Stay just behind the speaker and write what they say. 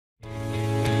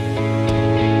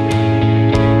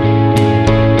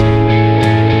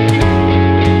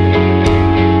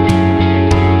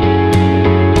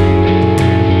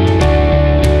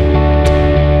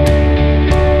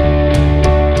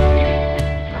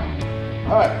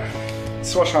Alright,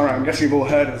 swash mine wreck. I'm guessing you've all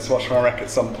heard of the swash mine wreck at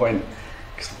some point,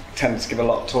 because we tend to give a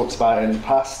lot of talks about it in the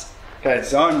past. Okay,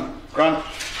 so I'm Grant,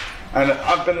 and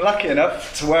I've been lucky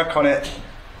enough to work on it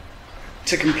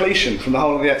to completion, from the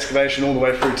whole of the excavation all the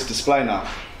way through to display now.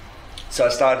 So I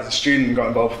started as a student and got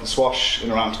involved with the swash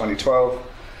in around 2012,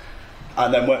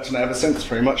 and then worked on it ever since,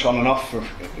 pretty much on and off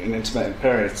in intermittent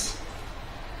periods.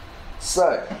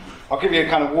 So I'll give you a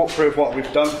kind of walkthrough of what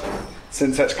we've done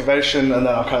since excavation, and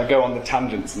then I'll kind of go on the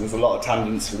tangents, and there's a lot of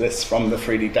tangents for this from the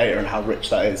 3D data and how rich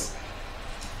that is.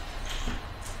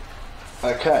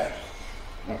 Okay,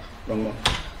 oh, wrong one.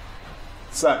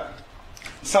 So,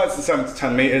 the site's the 7 to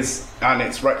 10 metres, and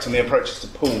it's wrecked on the approaches to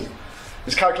Poole.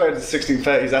 It's calculated as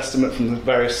 1630s estimate from the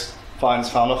various finds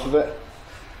found off of it.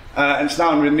 And it's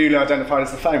now newly identified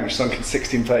as the Fame, which sunk in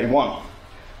 1631.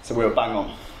 So we were bang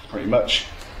on, pretty much.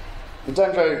 The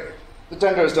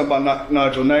dendro was done by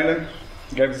Nigel Nayland.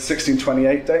 He gave us a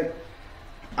 1628 date,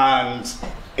 and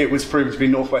it was proven to be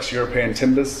Northwest European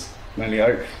timbers, mainly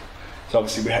oak. So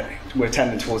obviously we're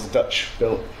tending towards the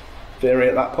Dutch-built theory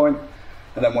at that point.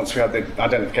 And then once we had the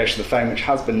identification of the Fame, which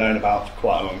has been known about for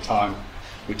quite a long time,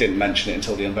 we didn't mention it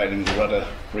until the unveiling of the rudder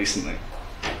recently.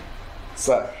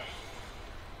 So,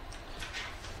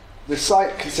 the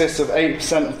site consists of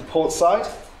 80% of the port side,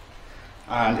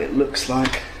 and it looks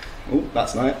like, oh,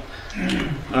 that's not it.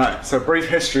 Alright, so a brief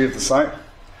history of the site.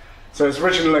 So it was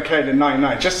originally located in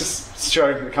 1990, just to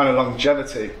show the kind of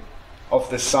longevity of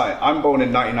this site. I'm born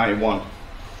in 1991.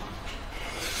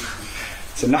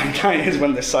 So 1990 is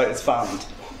when this site is found.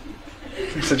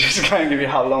 So just to kind of give you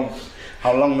how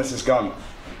long this has gone.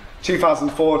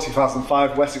 2004,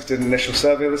 2005, Wessex did an initial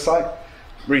survey of the site,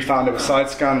 refound it with side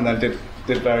scan, and then did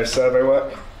various survey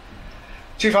work.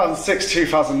 2006,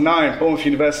 2009, Bournemouth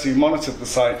University monitored the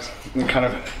site and kind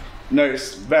of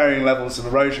noticed varying levels of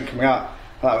erosion coming out.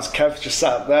 That was Kev, just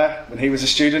sat up there when he was a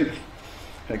student.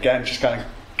 Again, just kind of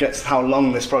gets how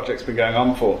long this project's been going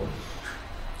on for.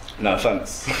 No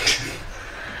offence.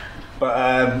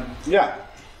 But yeah,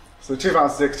 so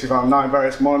 2006, 2009,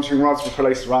 various monitoring rods were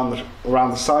placed around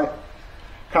the site,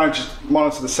 kind of just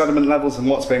monitor the sediment levels and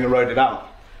what's being eroded out.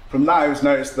 From that, it was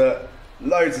noticed that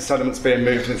loads of sediment's being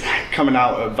moved and it's coming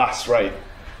out at a vast rate.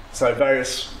 So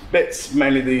various bits,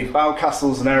 mainly the bow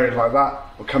castles and areas like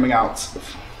that, were coming out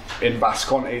in vast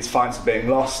quantities, finds are being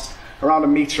lost. Around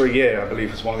 1 metre a year, I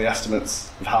believe, was one of the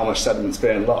estimates of how much sediment's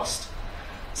being lost.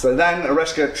 So then a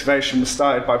rescue excavation was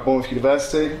started by Bournemouth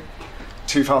University,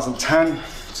 2010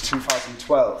 to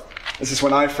 2012. This is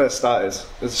when I first started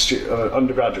as an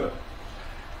undergraduate.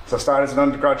 So I started as an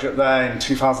undergraduate there in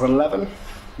 2011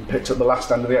 and picked up the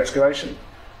last end of the excavation.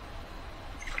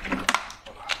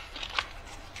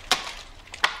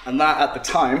 And that, at the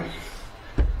time,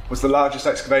 was the largest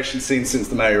excavation seen since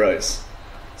the Mary Rose.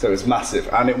 So it was massive.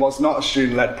 And it was not a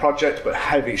student-led project, but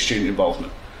heavy student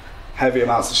involvement. Heavy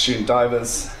amounts of student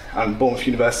divers, and Bournemouth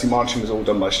University monitoring was all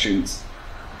done by students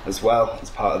as well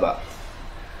as part of that.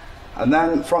 And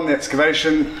then from the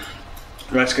excavation,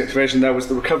 rescue excavation, there was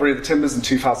the recovery of the timbers in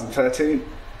 2013,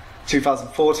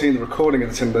 2014 the recording of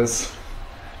the timbers,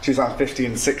 2015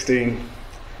 and 16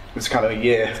 was kind of a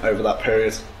year over that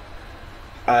period.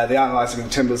 The analysing of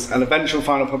the timbers, and eventual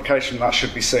final publication, that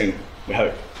should be soon, we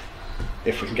hope,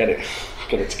 if we can get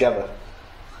it together.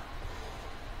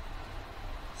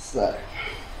 So,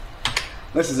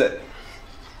 this is it.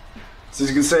 So as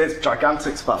you can see, it's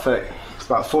gigantic. It's about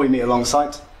a 40 metre long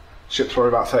site. Ship's probably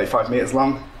about 35 metres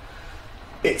long.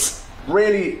 It's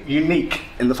really unique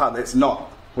in the fact that it's not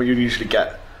what you usually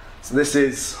get. So this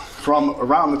is from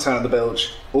around the turn of the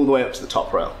bilge all the way up to the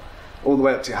top rail, all the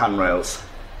way up to your handrails.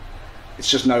 It's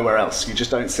just nowhere else. You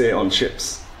just don't see it on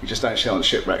ships. You just don't see it on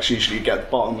shipwrecks. Usually you get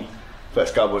the bottom,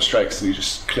 first garboard strakes, and you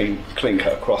just clean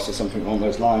cut across or something along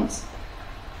those lines.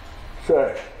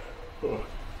 So,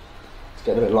 it's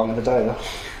getting a bit long in the day though.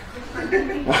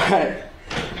 Alright.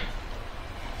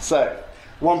 So,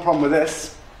 one problem with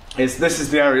this is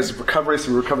the areas of recovery.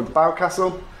 So we recovered the bow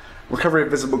castle, recovery of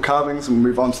visible carvings, and we'll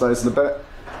move on to those in a bit.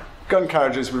 Gun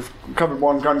carriages, we've recovered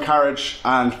one gun carriage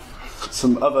and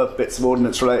some other bits of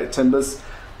ordnance related timbers,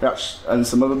 and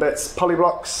some other bits,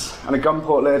 polyblocks and a gun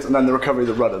port lid, and then the recovery of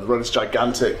the rudder. The rudder's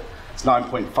gigantic. It's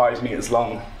 9.5 metres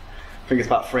long. I think it's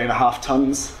about 3.5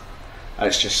 tonnes. And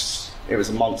it was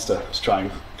a monster to try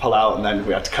and pull out, and then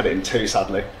we had to cut it in two,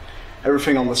 sadly.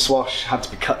 Everything on the swash had to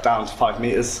be cut down to 5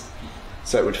 metres,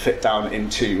 so it would fit down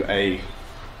into a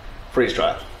freeze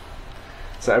dryer.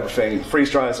 So everything,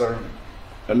 freeze dryers are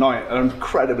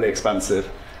incredibly expensive,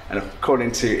 and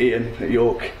according to Ian at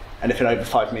York, anything over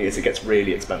 5 metres, it gets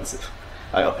really expensive,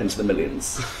 up into the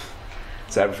millions.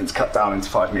 So everything's cut down into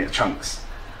 5 metre chunks.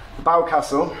 The bow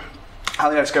castle how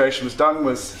the excavation was done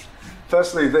was,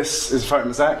 firstly, this is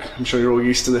photomosaic. I'm sure you're all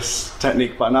used to this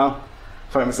technique by now.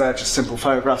 Photomosaic, just simple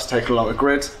photographs taken along a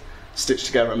grid, stitched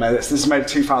together and made this. This is made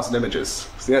 2,000 images.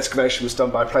 So the excavation was done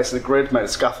by placing a grid, made a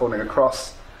scaffolding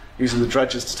across, using the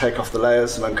dredgers to take off the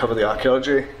layers and uncover the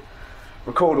archaeology.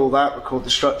 Record all that, record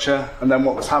the structure, and then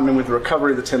what was happening with the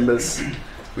recovery of the timbers,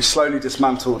 we slowly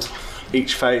dismantled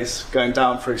each phase, going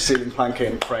down through ceiling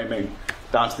planking, framing,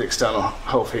 down to the external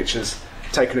hull features,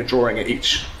 taking a drawing at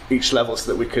each level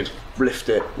so that we could lift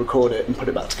it, record it, and put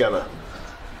it back together.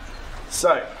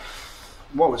 So,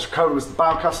 what was recovered was the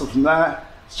bow castle from there.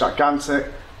 It's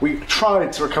gigantic. We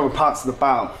tried to recover parts of the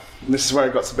bow, and this is where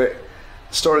it got a bit,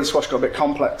 the story of the swash got a bit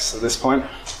complex at this point.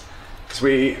 Because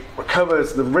we recovered,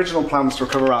 the original plan was to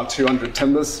recover around 200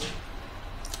 timbers.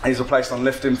 These were placed on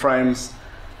lifting frames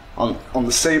on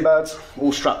the seabed,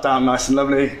 all strapped down nice and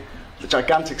lovely. The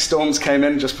gigantic storms came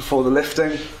in just before the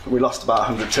lifting. We lost about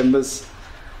 100 timbers,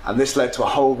 and this led to a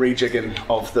whole rejigging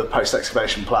of the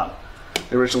post-excavation plan.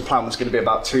 The original plan was going to be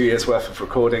about 2 years worth of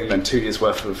recording, then 2 years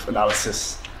worth of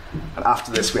analysis, and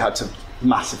after this we had to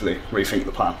massively rethink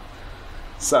the plan.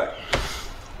 So,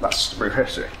 that's just a brief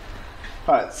history.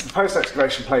 Alright, so the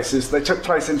post-excavation places, they took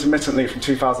place intermittently from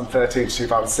 2013 to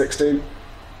 2016.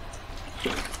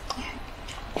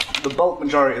 The bulk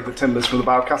majority of the timbers from the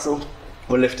bow castle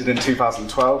were lifted in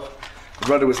 2012.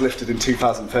 The rudder was lifted in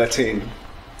 2013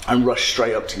 and rushed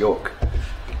straight up to York.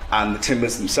 And the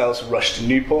timbers themselves were rushed to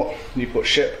Newport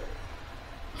ship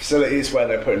facilities, where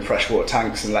they put in freshwater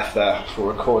tanks and left there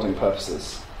for recording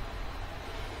purposes.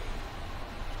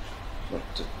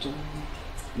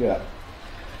 Yeah.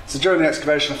 So during the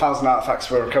excavation, 1,000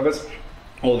 artefacts were recovered.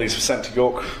 All these were sent to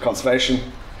York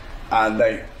Conservation, and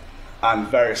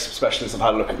various specialists have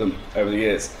had a look at them over the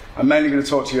years. I'm mainly going to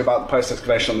talk to you about the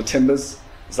post-excavation on the timbers,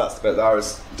 because that's the bit that I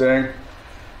was doing.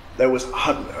 There was,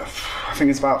 I think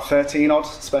it's about 13 odd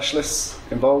specialists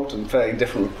involved and 13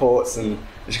 different reports, and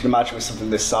as you can imagine with something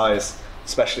this size,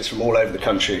 specialists from all over the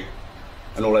country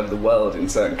and all over the world in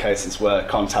certain cases were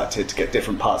contacted to get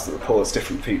different parts of the reports,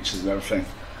 different features and everything.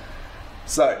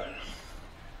 So,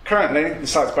 currently the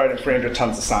site's buried in 300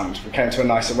 tonnes of sand. We came to a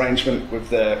nice arrangement with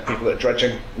the people that are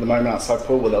dredging at the moment outside the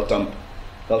pool, where they'll dump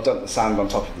the sand on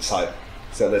top of the site.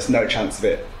 So there's no chance of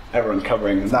it ever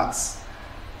uncovering, and that's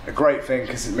a great thing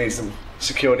because it means the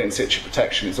secured in situ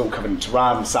protection. It's all covered in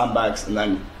terran, sandbags, and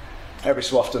then every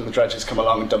so often the dredgers come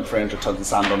along and dump 300 tonnes of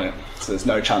sand on it. So there's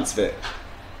no chance of it,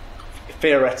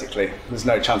 theoretically, there's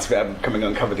no chance of it ever becoming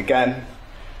uncovered again.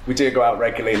 We do go out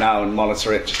regularly now and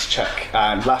monitor it just to check.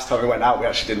 And last time we went out, we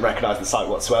actually didn't recognise the site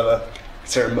whatsoever.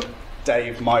 So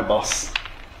Dave, my boss,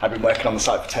 had been working on the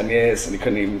site for 10 years and he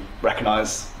couldn't even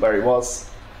recognise where he was.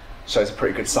 Shows a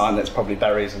pretty good sign that it's probably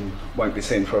buried and won't be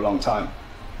seen for a long time.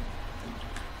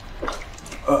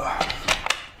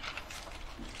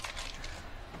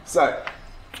 So,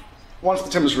 once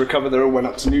the timbers were recovered, they all went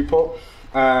up to Newport.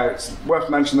 It's worth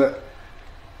mentioning that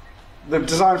the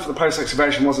design for the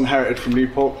post-excavation was inherited from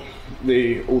Newport.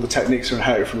 All the techniques are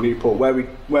inherited from Newport.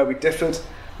 Where we differed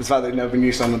was that they'd never been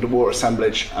used on underwater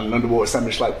assemblage, and an underwater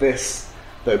assemblage like this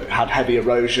that had heavy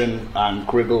erosion and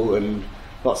gribble and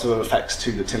lots of other effects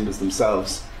to the timbers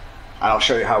themselves. And I'll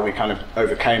show you how we kind of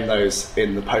overcame those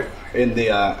in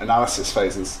the analysis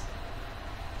phases.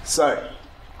 So,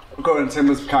 recording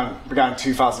timbers began in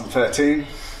 2013. It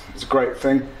was a great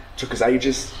thing. It took us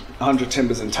ages, 100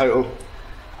 timbers in total.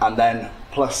 And then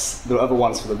plus the other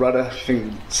ones for the rudder. I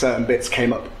think certain bits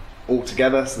came up all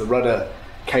together. So the rudder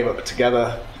came up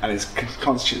together and is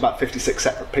constituted about 56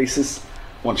 separate pieces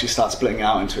once you start splitting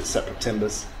out into its separate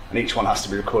timbers. And each one has to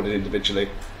be recorded individually.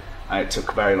 And it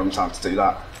took a very long time to do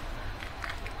that,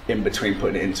 in between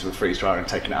putting it into a freeze dryer and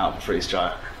taking it out of the freeze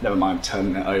dryer. Never mind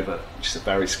turning it over, which is a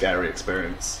very scary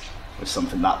experience with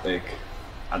something that big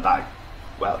and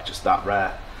just that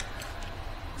rare.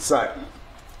 So,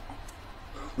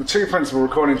 the two principal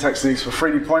recording techniques were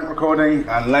 3D point recording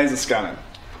and laser scanning.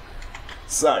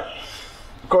 So,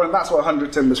 recording, that's what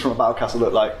 100 timbers from a battle castle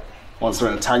look like once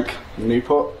they're in a tank in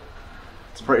Newport.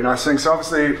 It's a pretty nice thing. So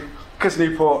obviously, because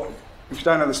Newport, if you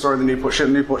don't know the story of the Newport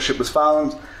ship was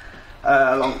found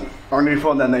along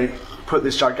Newport, and then they put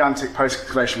this gigantic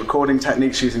post-excavation recording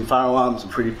techniques using firearms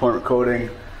and 3D point recording.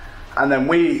 And then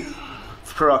we,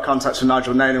 through our contacts with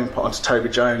Nigel Naylor, put onto Toby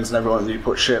Jones and everyone on the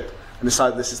Newport ship, and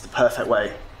decided this is the perfect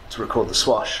way to record the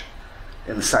swash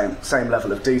in the same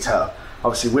level of detail.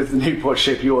 Obviously with the Newport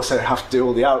ship you also have to do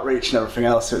all the outreach and everything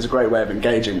else, so it's a great way of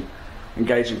engaging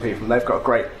people, and they've got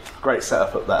a great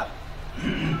setup up there.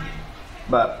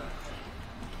 But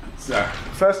so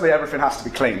firstly everything has to be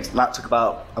cleaned, and that took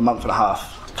about a month and a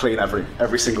half to clean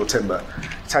every single timber.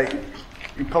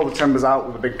 you pull the timbers out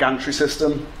with a big gantry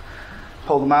system,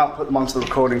 pull them out, put them onto the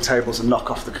recording tables and knock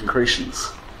off the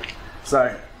concretions.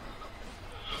 So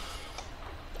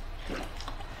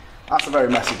that's a very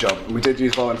messy job, and we did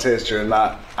use volunteers during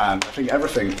that, and I think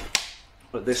everything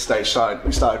at this stage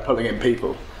we started pulling in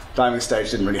people. Diving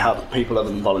stage didn't really have people other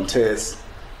than volunteers,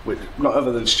 not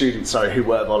other than students, sorry, who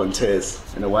were volunteers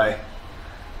in a way,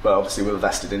 but obviously with a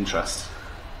vested interest.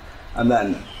 And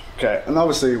then, and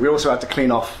obviously we also had to clean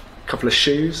off a couple of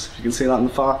shoes, if you can see that on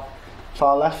the far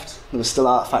left. There were still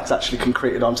artefacts actually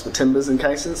concreted onto the timbers in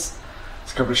cases.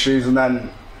 It's a couple of shoes, and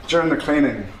then during the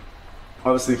cleaning,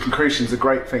 obviously concretion is a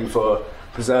great thing for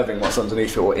preserving what's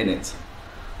underneath it or in it.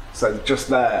 So just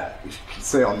there, you can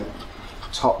see on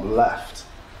the top left,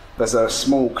 there's a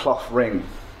small cloth ring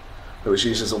that was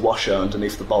used as a washer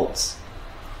underneath the bolts.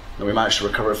 And we managed to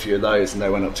recover a few of those, and they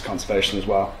went up to conservation as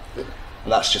well.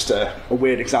 And that's just a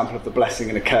weird example of the blessing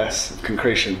and a curse of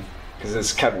concretion, because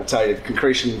as Kev will tell you, the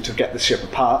concretion to get the ship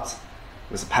apart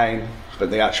was a pain, but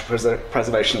the actual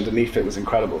preservation underneath it was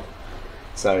incredible.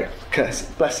 So, curse,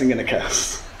 blessing and a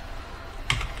curse.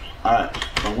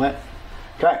 Alright, wrong way.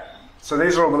 Okay, so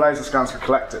these are all the laser scans we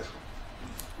collected.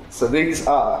 So these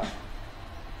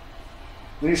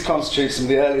constitute some of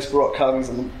the earliest rock carvings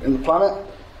in the planet.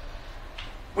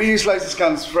 We use laser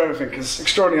scans for everything because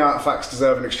extraordinary artefacts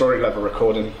deserve an extraordinary level of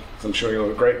recording, as I'm sure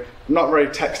you'll agree. I'm not very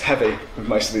text heavy with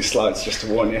most of these slides, just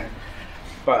to warn you.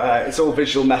 But it's all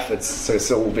visual methods, so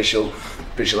it's all visual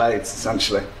aids,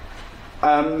 essentially.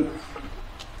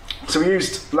 So we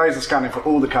used laser scanning for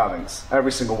all the carvings,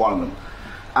 every single one of them.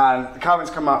 And the carvings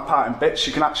come apart in bits.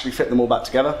 You can actually fit them all back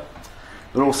together.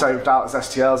 They're all saved out as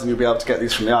STLs, and you'll be able to get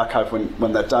these from the archive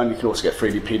when they're done. You can also get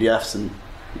 3D PDFs, and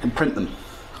you can print them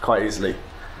quite easily.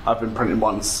 I've been printing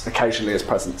ones occasionally as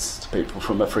presents to people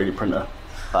from a 3D printer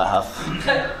that I have.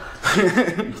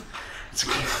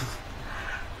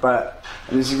 But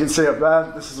as you can see up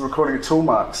there, this is a recording of tool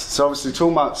marks. So obviously tool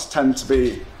marks tend to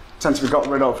be got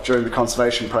rid of during the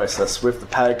conservation process with the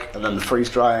peg and then the freeze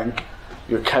drying.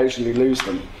 You occasionally lose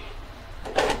them.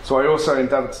 So I also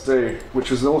endeavoured to do, which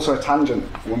was also a tangent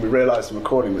when we realised the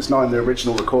recording, it's not in the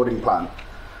original recording plan,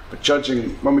 but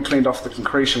judging, when we cleaned off the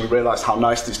concretion, we realised how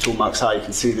nice these tool marks are. You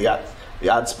can see the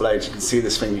adze blades, you can see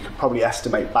this thing, you could probably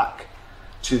estimate back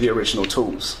to the original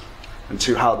tools and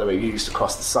to how they were used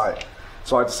across the site.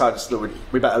 So I decided that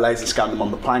we better laser scan them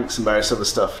on the planks and various other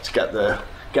stuff to get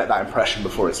that impression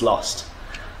before it's lost.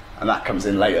 And that comes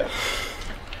in later.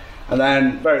 And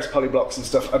then various polyblocks and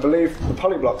stuff. I believe the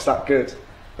polyblock's that good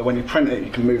that when you print it,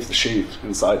 you can move the sheath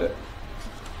inside it,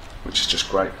 which is just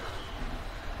great.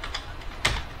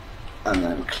 And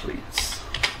then cleats.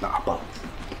 Bottom.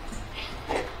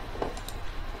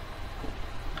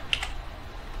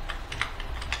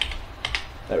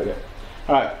 There we go.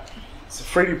 Alright, so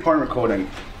 3D point recording.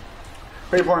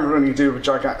 3D point recording you do with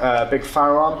a big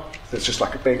fire arm. So it's just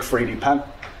like a big 3D pen.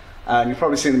 And you've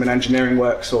probably seen them in engineering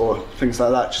works or things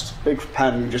like that. Just a big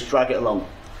pen, you just drag it along.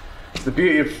 So the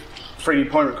beauty of 3D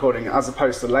point recording, as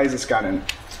opposed to laser scanning,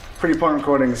 3D point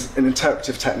recording is an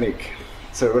interpretive technique.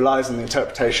 So it relies on the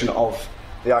interpretation of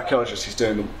the archaeologist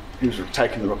who's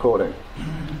taking the recording.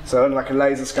 So unlike a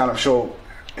laser scan, I'm sure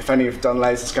if any have done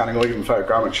laser scanning or even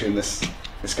photogrammetry in this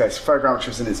case, photogrammetry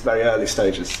was in its very early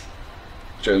stages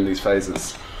during these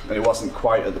phases, and it wasn't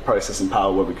quite at the processing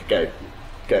power where we could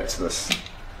get to this.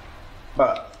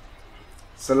 But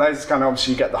so laser scanning,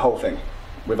 obviously you get the whole thing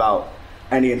without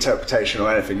any interpretation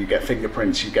or anything. You get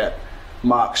fingerprints, you get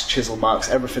marks, chisel marks,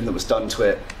 everything that was done to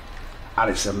it, and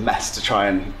it's a mess to try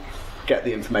and get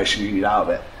the information you need out of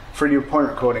it. 3D point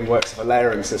recording works with a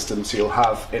layering system, so you'll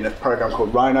have in a program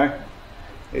called Rhino.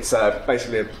 It's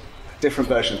basically a different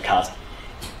version of CAD.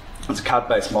 It's a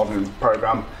CAD-based modeling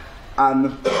program,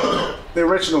 and the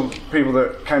original people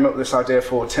that came up with this idea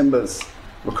for timbers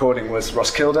recording was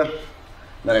Roskilde.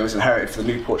 Then it was inherited for the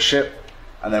Newport ship,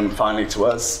 and then finally to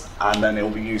us, and then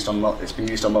it's been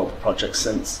used on multiple projects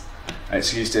since. And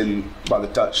it's used by the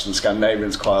Dutch and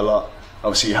Scandinavians quite a lot.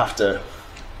 Obviously you have to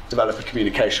develop a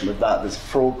communication with that. There's a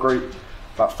fraud group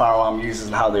about firearm users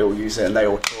and how they all use it, and they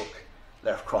all talk.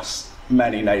 They're across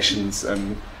many nations,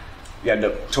 and you end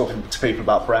up talking to people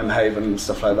about Bremhaven and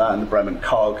stuff like that, and the Bremen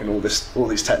cog, and all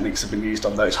these techniques have been used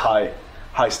on those high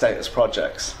status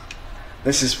projects.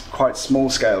 This is quite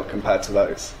small scale compared to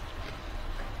those.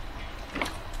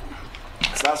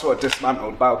 So that's what a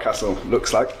dismantled bow castle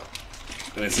looks like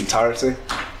in its entirety.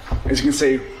 As you can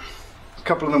see, a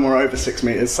couple of them were over 6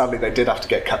 meters. Sadly, they did have to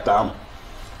get cut down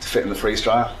to fit in the freeze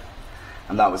dryer,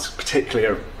 and that was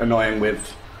particularly annoying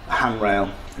with the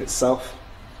handrail itself.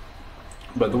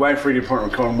 But the way 3D point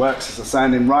recording works is, as I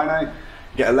said, in Rhino,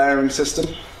 you get a layering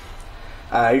system,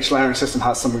 Each layering system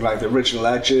has something like the original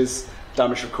edges,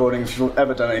 damage recording. If you've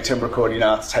ever done any timber recording, you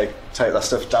know how to take that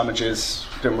stuff, damages,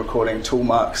 timber recording, tool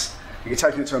marks. You can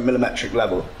take it to a millimetric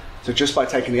level. So just by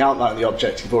taking the outline of the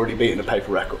object, you've already beaten a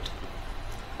paper record.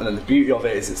 And then the beauty of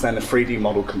it is it's then a 3D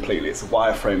model completely. It's a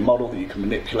wireframe model that you can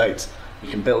manipulate, you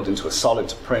can build into a solid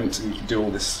to print, and you can do all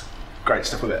this great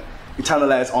stuff with it. You turn the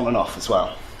layers on and off as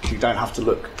well. You don't have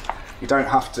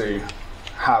to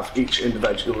have each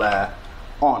individual layer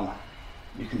on.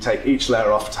 You can take each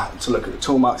layer off to look at the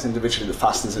tool marks individually, the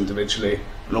fasteners individually,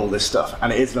 and all this stuff.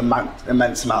 And it is an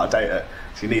immense amount of data,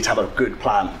 so you need to have a good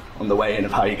plan on the way in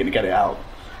of how you're going to get it out.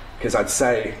 Because I'd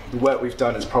say the work we've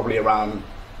done is probably around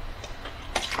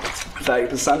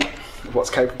 30% of what's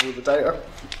capable of the data.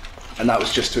 And that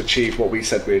was just to achieve what we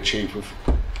said we achieved with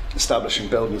establishing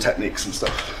building techniques and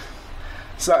stuff.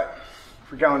 So,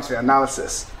 if we go into the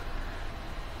analysis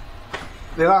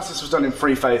was done in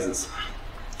 3 phases.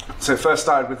 So first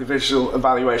started with the visual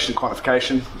evaluation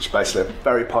quantification, which is basically a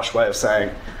very posh way of saying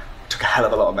we took a hell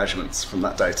of a lot of measurements from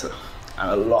that data.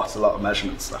 And a lot of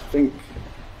measurements. I think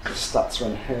the stats are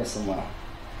in here somewhere.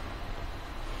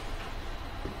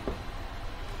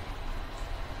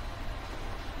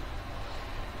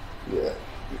 Yeah,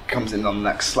 it comes in on the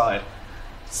next slide.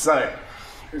 So,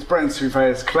 it's brought into 2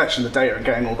 phases, collection of the data and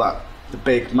getting all that, the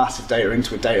big, massive data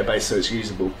into a database so it's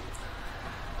usable.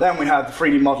 Then we had the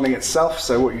 3D modelling itself,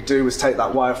 so what you do is take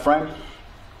that wireframe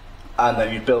and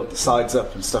then you build the sides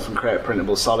up and stuff and create a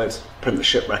printable solid, print the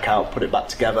shipwreck out, put it back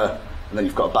together, and then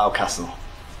you've got a bow castle,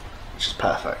 which is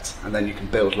perfect. And then you can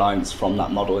build lines from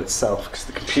that model itself, because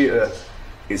the computer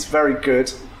is very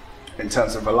good in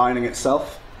terms of aligning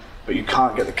itself, but you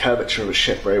can't get the curvature of a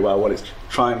ship very well, what it's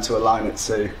trying to align it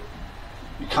to.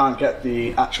 You can't get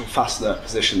the actual fastener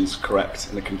positions correct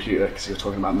in the computer, because you're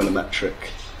talking about millimetric.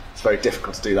 It's very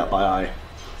difficult to do that by eye.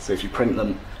 So if you print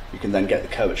them, you can then get the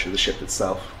curvature of the ship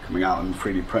itself coming out in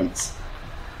 3D prints.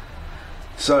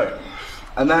 So,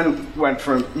 and then went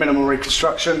for a minimal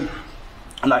reconstruction,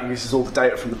 and that uses all the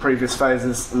data from the previous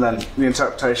phases, and then the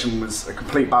interpretation was a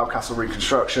complete bow castle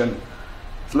reconstruction,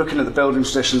 looking at the building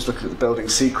traditions, looking at the building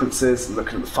sequences, and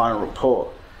looking at the final report.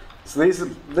 So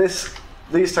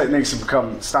these techniques have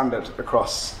become standard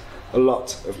across a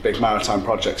lot of big maritime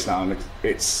projects now, and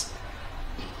it's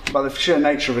by the sheer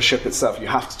nature of a ship itself, you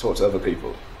have to talk to other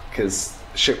people, because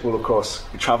the ship will, of course,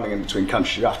 be travelling in between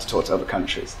countries. You have to talk to other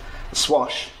countries. The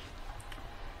Swash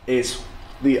is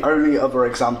the only other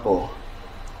example,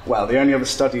 well, the only other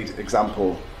studied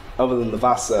example, other than the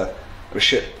Vasa, of a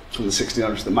ship from the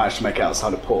 1600s that managed to make it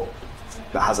outside of port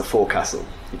that has a forecastle.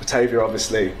 The Batavia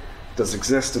obviously does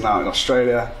exist and out in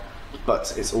Australia,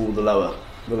 but it's all the lower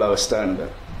stern of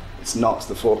it. It's not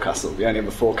the forecastle. The only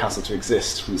other forecastle to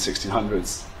exist from the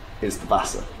 1600s is the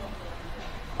Vasa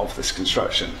of this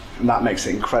construction, and that makes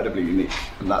it incredibly unique,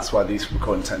 and that's why these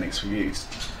recording techniques were used.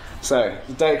 So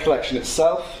the data collection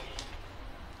itself,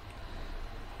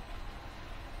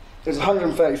 there's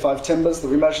 135 timbers that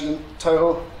we measured in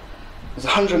total. There's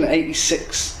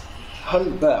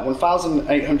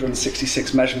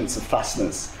 1,866 measurements of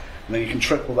fasteners, and then you can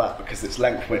triple that because it's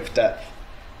length, width, depth,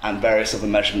 and various other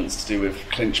measurements to do with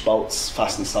clinch bolts,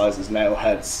 fastener sizes, nail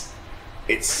heads.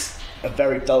 It's a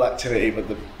very dull activity, but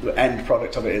the end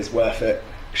product of it is worth it,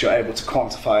 because you're able to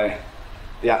quantify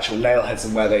the actual nail heads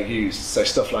and where they're used. So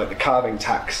stuff like the carving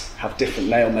tacks have different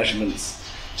nail measurements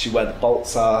to where the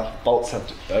bolts are. Bolts are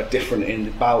different in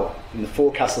the bow, in the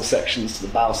forecastle sections to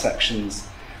the bow sections.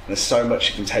 And there's so much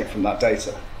you can take from that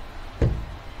data.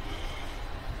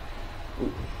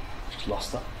 Ooh, just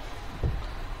lost that.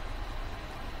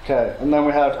 Okay, and then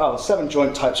we had 7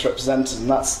 joint types represented, and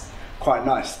that's quite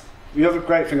nice. The other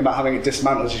great thing about having it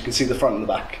dismantled is you can see the front and the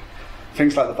back.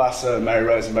 Things like the Vasa, Mary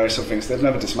Rose and various other things, they've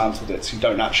never dismantled it, so you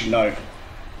don't actually know.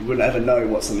 You wouldn't ever know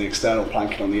what's on the external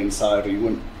planking on the inside, or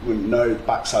you wouldn't know the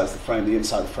back side of the frame, the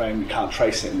inside of the frame, you can't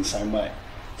trace it in the same way.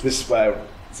 So this is where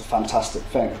it's a fantastic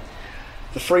thing.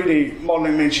 The 3D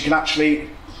modelling means you can actually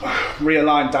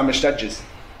realign damaged edges,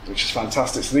 which is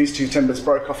fantastic. So these 2 timbers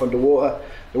broke off underwater.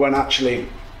 They weren't actually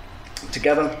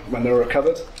together when they were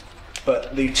recovered,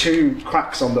 but the 2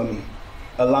 cracks on them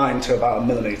aligned to about 1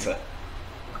 millimetre.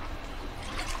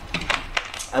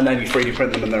 And then you 3D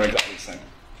print them and they're exactly the same.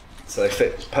 So they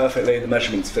fit perfectly, the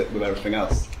measurements fit with everything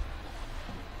else.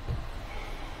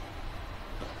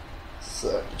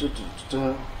 So,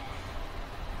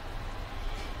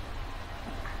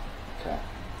 okay.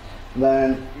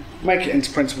 Then make it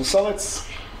into printable solids,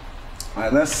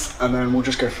 like this, and then we'll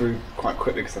just go through quite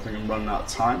quickly because I think I'm running out of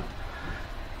time.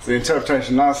 So the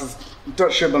interpretation analysis,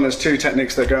 Dutch shipbuilding, there's 2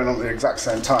 techniques that are going on at the exact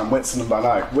same time, Whitsun and Van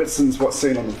Eyck. Whitsun's what's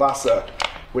seen on the Vasa,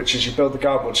 which is you build the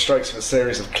garboard strokes with a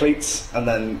series of cleats, and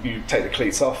then you take the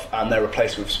cleats off and they're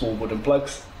replaced with small wooden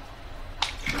plugs.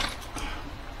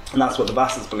 And that's what the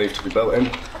Vass is believed to be built in,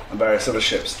 and various other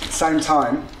ships. At the same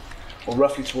time, or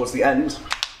roughly towards the end,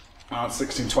 around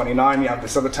 1629, you have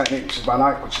this other technique, which is Van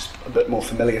Eyck, which is a bit more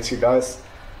familiar to you guys,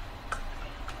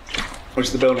 which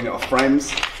is the building of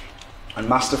frames and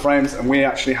master frames, and we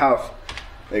actually have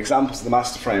the examples of the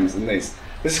master frames in these.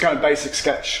 This is kind of basic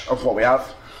sketch of what we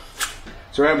have.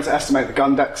 So we're able to estimate the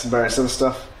gun decks and various other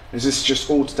stuff. This is just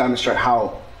all to demonstrate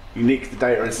how unique the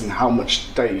data is and how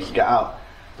much data you can get out.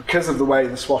 Because of the way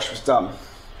the swash was done,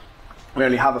 we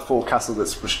only have a forecastle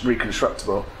that's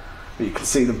reconstructible. But you can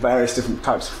see the various different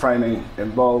types of framing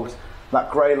involved.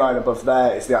 That grey line above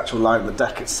there is the actual line of the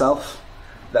deck itself.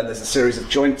 Then there's a series of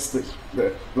joints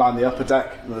that line the upper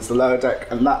deck, and there's the lower deck,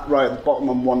 and that right at the bottom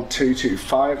on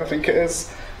 1225, I think it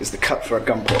is the cut for a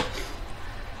gun port.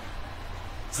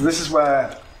 So this is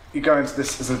where you go into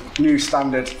this as a new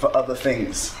standard for other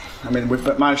things. I mean, we've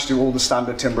managed to do all the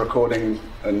standard timber recording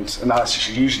and analysis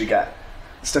you usually get.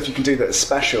 Stuff you can do that is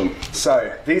special.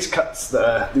 So these cuts,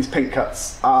 these pink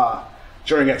cuts, are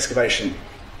during excavation.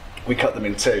 We cut them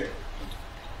in two.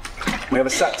 We have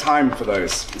a set time for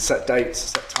those, set dates,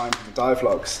 set time for the dive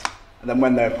logs, and then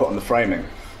when they're put on the framing.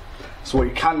 So what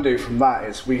you can do from that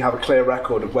is we have a clear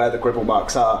record of where the gribble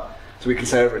marks are. So we can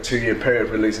say over a 2-year period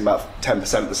we're losing about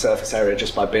 10% of the surface area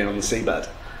just by being on the seabed.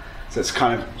 So it's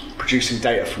kind of producing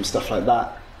data from stuff like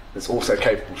that that's also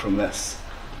capable from this.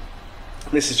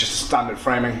 This is just a standard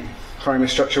framing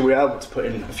structure. We're able to put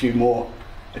in a few more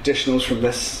additionals from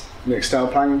this, the external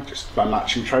plan, just by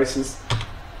matching traces.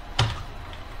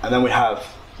 And then we have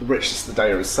the richness of the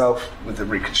data itself with the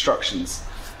reconstructions.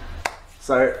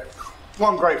 So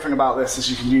one great thing about this is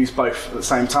you can use both at the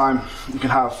same time. You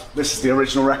can have, this is the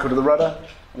original record of the rudder,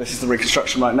 and this is the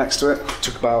reconstruction right next to it. It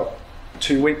took about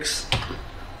 2 weeks.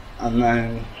 And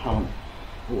then,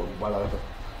 well over.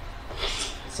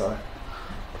 Sorry.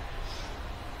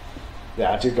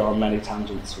 Yeah, I do go on many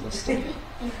tangents with this stuff.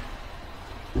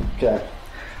 Okay.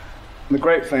 And the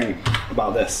great thing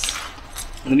about this,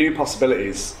 the new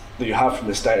possibilities that you have from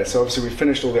this data. So obviously we've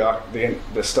finished all the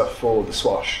stuff for the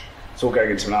swash. It's all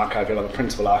going into an archive. You'll have a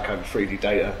printable archive of 3D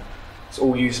data. It's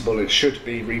all usable. It should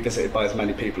be revisited by as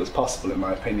many people as possible, in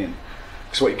my opinion.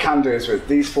 So what you can do is, with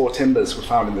these 4 timbers were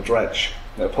found in the dredge.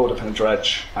 They're pulled up in a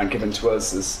dredge and given to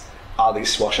us as, are these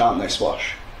swash, aren't they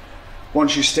swash?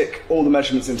 Once you stick all the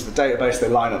measurements into the database, they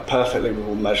line up perfectly with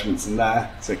all the measurements in there.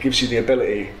 So it gives you the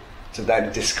ability to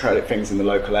then discredit things in the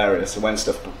local area. So when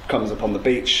stuff comes up on the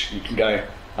beach, you can go,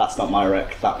 that's not my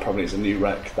wreck, that probably is a new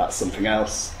wreck, that's something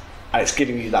else. And it's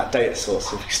giving you that data source.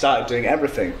 So if you started doing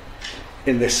everything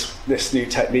in this new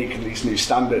technique and these new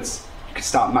standards, you could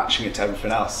start matching it to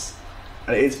everything else.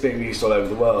 And it is being used all over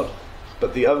the world.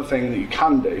 But the other thing that you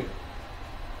can do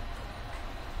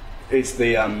is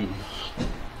the, I've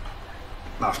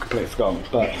completely forgotten,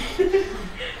 but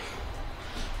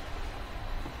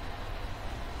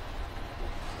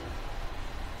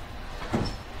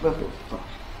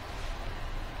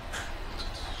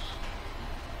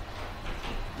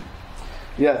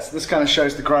yes, this kind of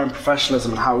shows the growing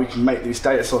professionalism and how we can make these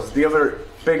data sources. The other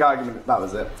big argument, that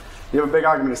was it. The other big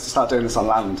argument is to start doing this on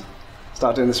land.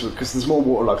 Start doing this because there's more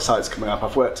waterlogged sites coming up.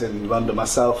 I've worked in London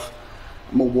myself.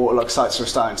 More waterlogged sites are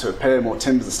starting to appear, more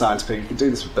timbers are starting to appear. You can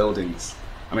do this with buildings.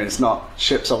 I mean, it's not,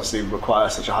 ships obviously require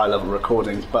such a high level of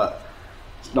recording, but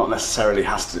it's not necessarily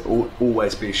has to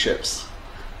always be ships.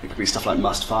 It could be stuff like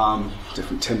must farm,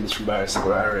 different timbers from various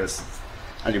other areas,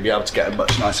 and you'll be able to get a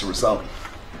much nicer result.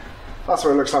 That's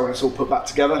what it looks like when it's all put back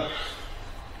together.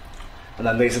 And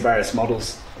then these are various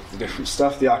models of the different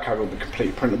stuff. The archive will be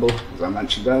completely printable, as I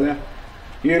mentioned earlier.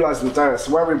 Utilising the data.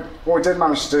 So what we did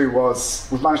manage to do was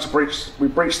we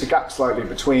breached the gap slightly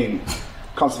between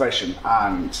conservation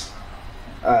and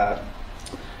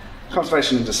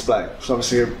display. So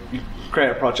obviously you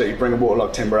create a project, you bring a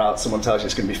waterlogged timber out, someone tells you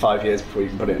it's going to be 5 years before you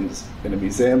can put it in a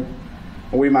museum.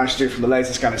 What we managed to do from the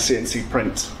laser scan is CNC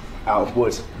print out of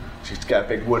wood. So you get a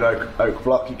big wood oak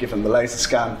block, you give them the laser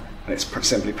scan, and it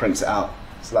simply prints it out.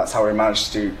 So that's how we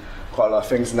managed to do quite a lot of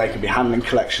things, and they can be handling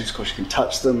collections, of course you can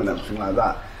touch them and everything like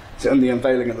that. So in the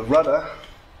unveiling of the rudder,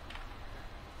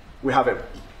 we have it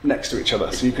next to each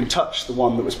other. So you can touch the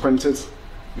one that was printed.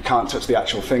 You can't touch the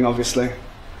actual thing, obviously,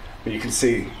 but you can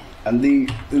see, and the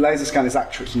laser scan is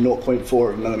accurate to 0.4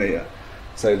 of a millimetre.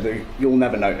 So you'll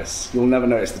never notice. You'll never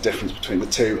notice the difference between the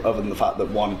two, other than the fact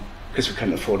that one, because we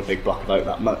couldn't afford a big block of oak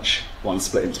that much, one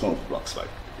split into multiple blocks of oak.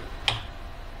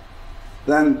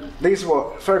 Then these are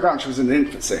what photogrammetry was in the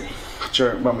infancy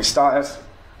when we started.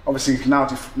 Obviously, you can now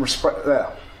do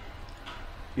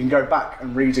you can go back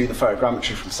and redo the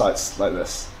photogrammetry from sites like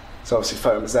this. So obviously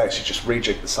photomosaics, you just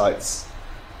rejig the sites,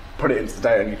 put it into the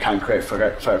data, and you can create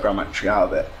photogrammetry out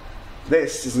of it.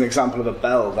 This is an example of a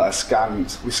bell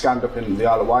that we scanned up in the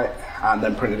Isle of Wight and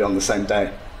then printed it on the same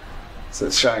day. So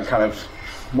it's showing kind of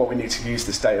what we need to use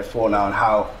this data for now, and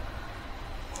how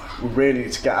we really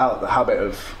need to get out of the habit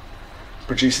of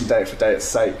producing data for data's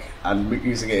sake and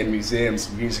using it in museums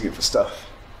and using it for stuff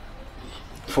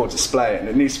for display. And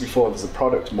it needs to be thought of as a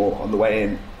product more on the way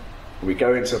in. We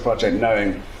go into a project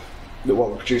knowing that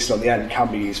what we're producing on the end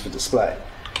can be used for display.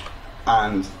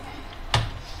 And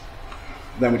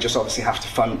then we just obviously have to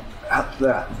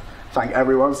thank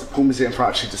everyone, the Pool Museum for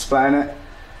actually displaying it,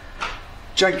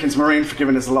 Jenkins Marine for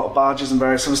giving us a lot of barges and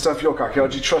various other stuff, York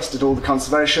Archaeology Trust did all the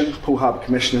conservation, Poole Harbour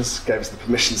Commissioners gave us the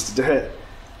permissions to do it,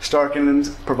 Historic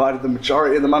England provided the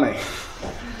majority of the money.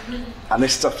 And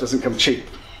this stuff doesn't come cheap,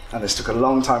 and this took a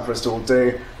long time for us to all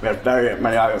do. We had very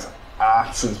many arguments.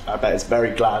 I bet it's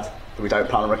very glad that we don't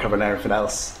plan on recovering everything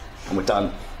else, and we're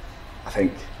done, I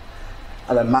think.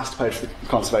 And then Master paid for the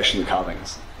conservation of the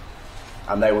carvings,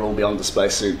 and they will all be on display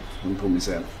soon in the Pool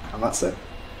Museum, and that's it.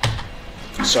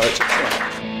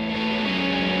 Sorry.